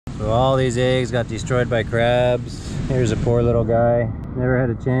So all these eggs got destroyed by crabs. Here's a poor little guy. Never had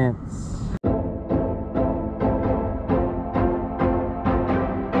a chance.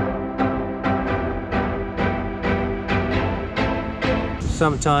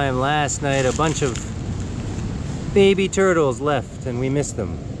 Sometime last night, a bunch of baby turtles left and we missed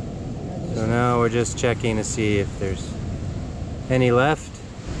them. So now we're just checking to see if there's any left.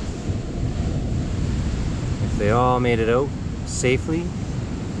 If they all made it out safely.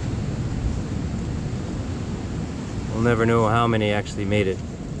 We'll never know how many actually made it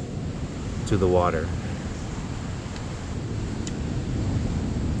to the water.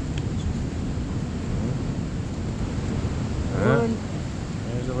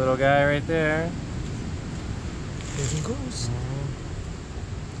 There's a little guy right there. There he goes.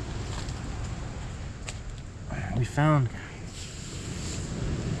 We found guy.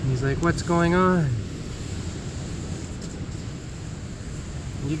 He's like, what's going on?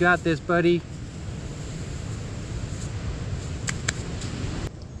 You got this, buddy.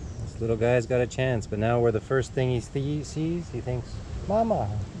 This little guy's got a chance, but now we're the first thing he sees. He thinks, Mama.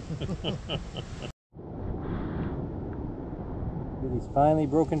 He's finally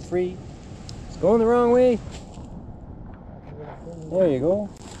broken free. It's going the wrong way. There you go.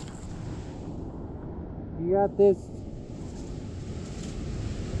 You got this.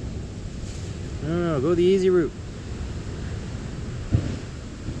 No, go the easy route.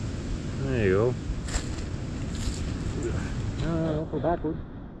 There you go. No, don't go backward.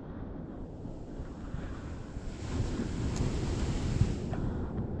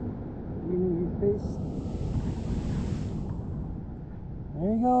 His face.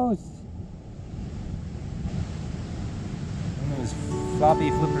 There he goes. One of those floppy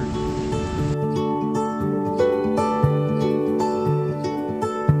flippers.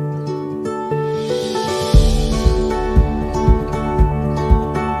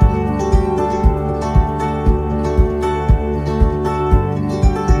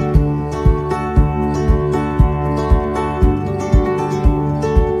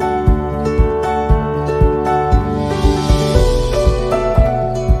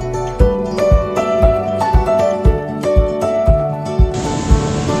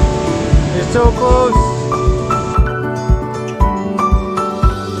 So close.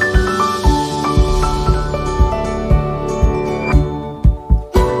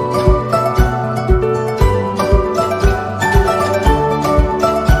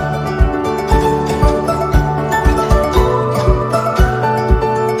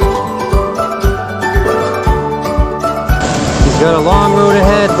 He's got a long road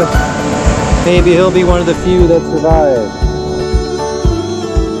ahead, but maybe he'll be one of the few that survive.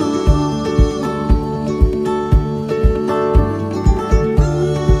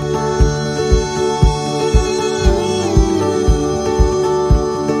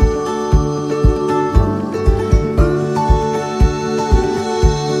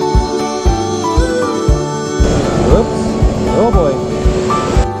 Oh boy.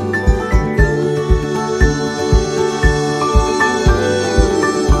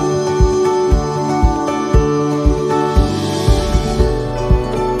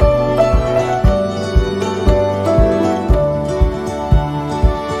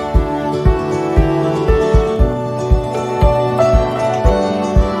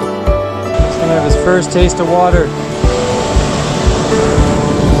 He's gonna have his first taste of water.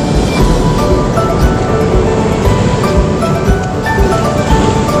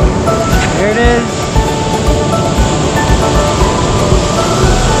 Here it is.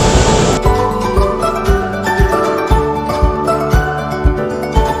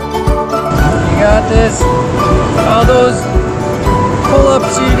 You got this. All those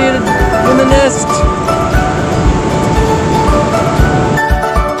pull-ups you did in the nest.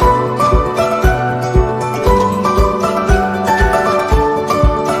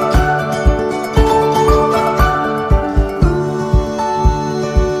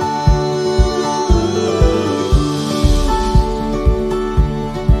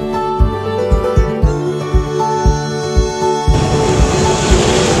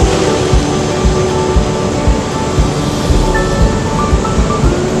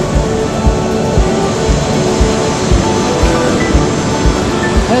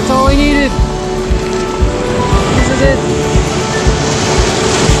 That's all we needed. This is it.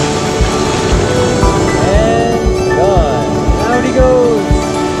 And gone. Out he goes.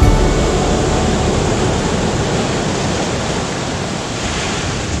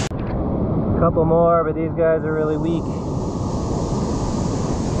 A couple more, but these guys are really weak.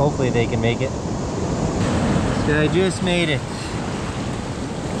 Hopefully they can make it. This guy just made it.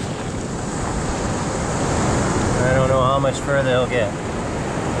 I don't know how much further he'll get.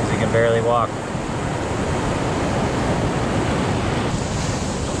 There's a can barely walk.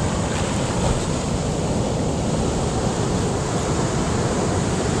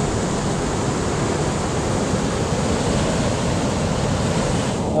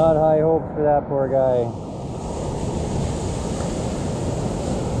 Not high hopes for that poor guy.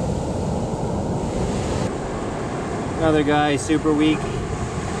 Another guy, super weak.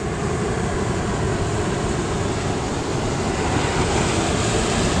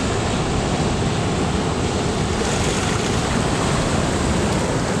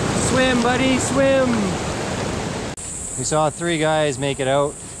 Swim, buddy, swim! We saw 3 guys make it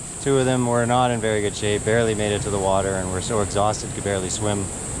out. 2 of them were not in very good shape, barely made it to the water, and were so exhausted could barely swim.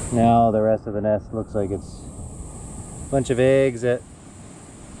 Now the rest of the nest looks like it's a bunch of eggs that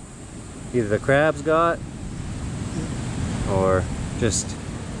either the crabs got or just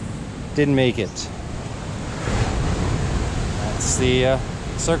didn't make it. That's the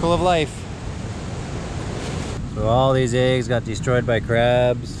circle of life. So all these eggs got destroyed by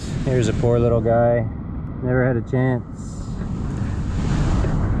crabs. Here's a poor little guy. Never had a chance.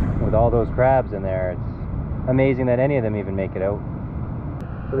 With all those crabs in there, it's amazing that any of them even make it out.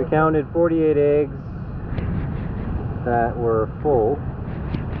 So we counted 48 eggs that were full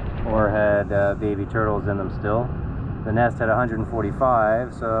or had baby turtles in them still. The nest had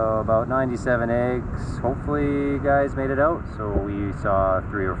 145, so about 97 eggs. Hopefully guys made it out. So we saw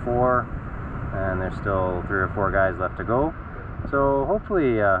 3 or 4, and there's still 3 or 4 guys left to go. So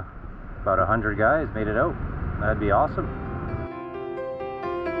hopefully about 100 guys made it out. That'd be awesome.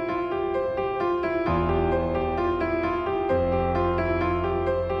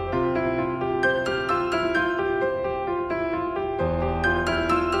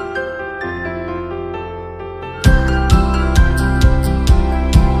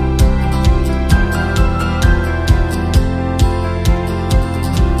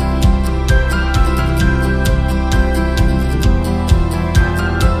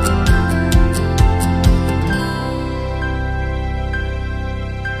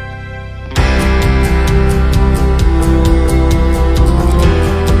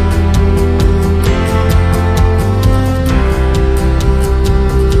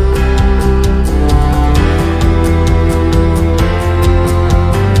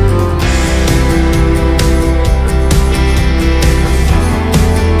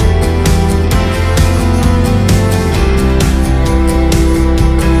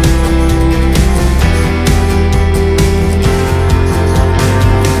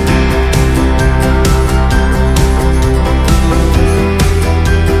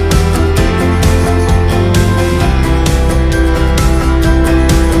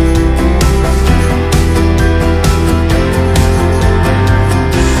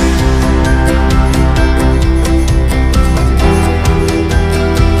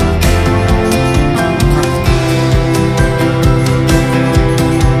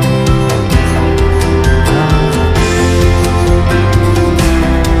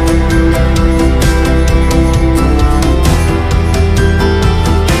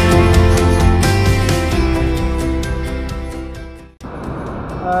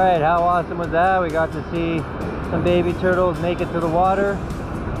 Alright, how awesome was that? We got to see some baby turtles make it to the water,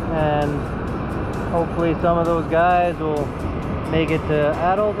 and hopefully some of those guys will make it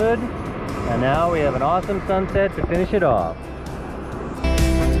to adulthood. And now we have an awesome sunset to finish it off.